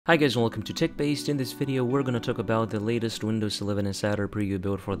Hi guys and welcome to TechBased. In this video we're going to talk about the latest Windows 11 Insider preview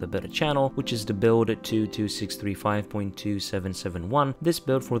build for the beta channel, which is the build 22635.2771. This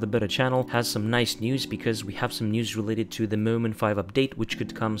build for the beta channel has some nice news because we have some news related to the Moment 5 update, which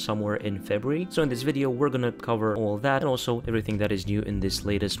could come somewhere in February. So in this video we're going to cover all of that and also everything that is new in this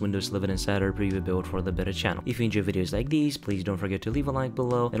latest Windows 11 Insider preview build for the beta channel. If you enjoy videos like these, please don't forget to leave a like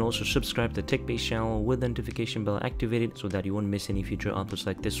below and also subscribe to the TechBased channel with the notification bell activated so that you won't miss any future uploads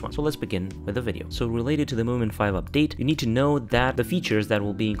like this one. So let's begin with the video. So related to the Moment 5 update, you need to know that the features that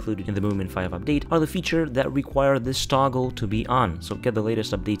will be included in the Moment 5 update are the feature that require this toggle to be on. So get the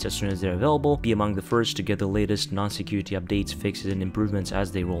latest updates as soon as they're available. Be among the first to get the latest non-security updates, fixes, and improvements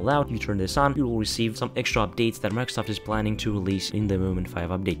as they roll out. You turn this on, you will receive some extra updates that Microsoft is planning to release in the Moment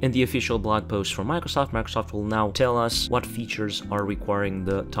 5 update. In the official blog post from Microsoft will now tell us what features are requiring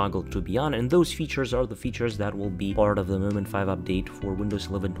the toggle to be on, and those features are the features that will be part of the Moment 5 update for Windows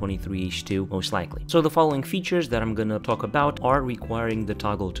 11 23H2 most likely. So the following features that I'm gonna talk about are requiring the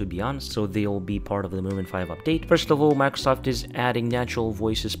toggle to be on, so they'll be part of the Moment 5 update. First of all, Microsoft is adding natural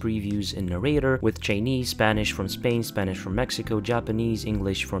voices previews in narrator with Chinese, Spanish from Spain, Spanish from Mexico, Japanese,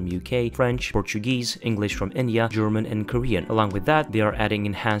 English from UK, French, Portuguese, English from India, German, and Korean. Along with that, they are adding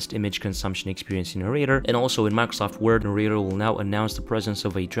enhanced image consumption experience in narrator, and also in Microsoft Word, narrator will now announce the presence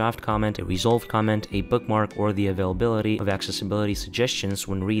of a draft comment, a resolved comment, a bookmark, or the availability of accessibility suggestions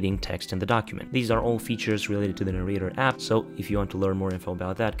when reading text in the document. These are all features related to the narrator app, so if you want to learn more info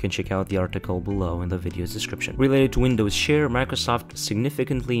about that, you can check out the article below in the video's description. Related to Windows Share, Microsoft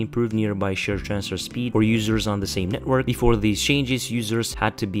significantly improved nearby share transfer speed for users on the same network. Before these changes, users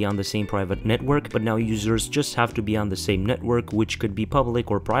had to be on the same private network, but now users just have to be on the same network, which could be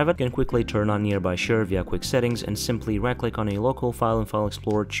public or private. You can quickly turn on nearby share via quick settings and simply right-click on a local file in File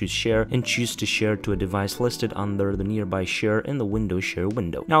Explorer, choose Share, and choose to share to a device listed under the nearby share in the Windows Share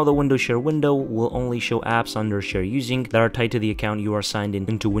window. Now the Windows Share window will only show apps under share using that are tied to the account you are signed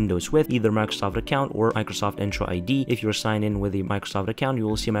into Windows with, either Microsoft account or Microsoft Entra ID. If you're signed in with a Microsoft account, you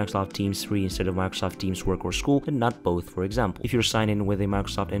will see Microsoft Teams 3 instead of Microsoft Teams Work or School, and not both, for example. If you're signed in with a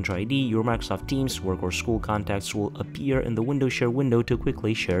Microsoft Entra ID, your Microsoft Teams Work or School contacts will appear in the Windows Share window to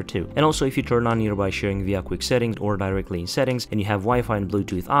quickly share to. And also, if you turn on nearby sharing via quick settings or directly in settings and you have Wi-Fi and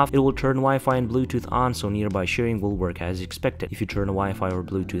Bluetooth off, it will turn Wi-Fi and Bluetooth on, so nearby sharing will work as expected. If you turn Wi-Fi or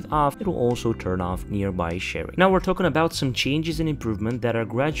Bluetooth off, it will also turn off nearby sharing. Now we're talking about some changes and improvement that are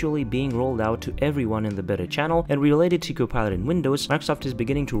gradually being rolled out to everyone in the beta channel, and related to Copilot in Windows, Microsoft is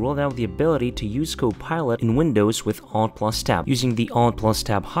beginning to roll out the ability to use Copilot in Windows with Alt+Tab. Using the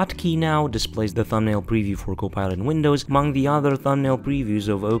Alt+Tab hotkey now displays the thumbnail preview for Copilot in Windows among the other thumbnail previews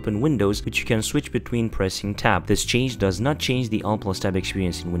of open windows, which you can switch between pressing Tab. This change does not change the Alt+Tab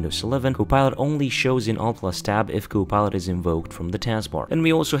experience in Windows 11. Copilot only shows in Alt+Tab if Copilot is invoked from the taskbar. And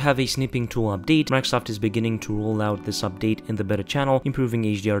we also have a snipping tool update. Microsoft is beginning to roll out this update in the beta channel, improving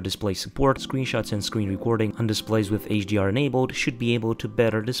HDR display support. Screenshots and screen recording on displays with HDR enabled should be able to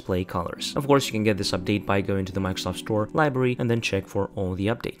better display colors. Of course, you can get this update by going to the Microsoft Store library and then check for all the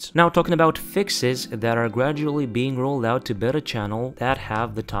updates. Now talking about fixes that are gradually being rolled out to beta channel that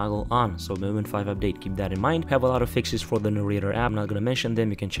have the toggle on. So Moment 5 update, keep that in mind. We have a lot of fixes for the narrator app. I'm not going to mention them.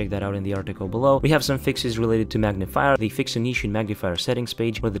 You can check that out in the article below. We have some fixes related to magnifier. They fix an issue in magnifier settings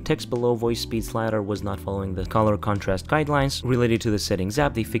page where the text below voice speed slider was not following the color contrast guidelines. Related to the settings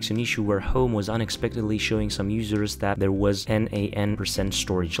app, they fix an issue where home was unexpectedly showing some users that there was NaN%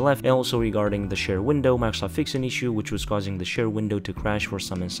 storage left. And also regarding the share window, Microsoft fixed an issue which was causing the share window to crash for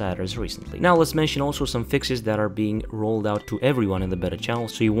some insiders recently. Now let's mention also some fixes that are being rolled out to everyone in the beta channel,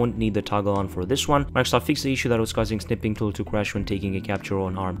 so you won't need the toggle on for this one. Microsoft fixed the issue that was causing snipping tool to crash when taking a capture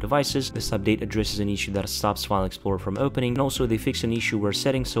on ARM devices. This update addresses an issue that stops File Explorer from opening, and also they fixed an issue where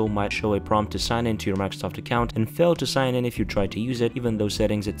setting so might show a prompt to sign into your Microsoft account and fail to sign in if you try to use it, even though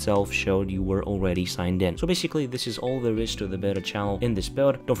settings itself showed you were already signed in. So basically, this is all there is to the beta channel in this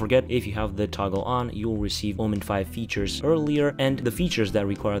build. Don't forget, if you have the toggle on, you'll receive Moment 5 features earlier, and the features that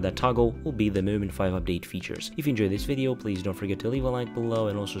require that toggle will be the Moment 5 update features. If you enjoyed this video, please don't forget to leave a like below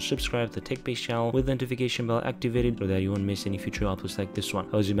and also subscribe to the TechBased channel with the notification bell activated so that you won't miss any future uploads like this one.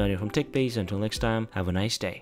 I was Emmanuel from TechBased. Until next time, have a nice day.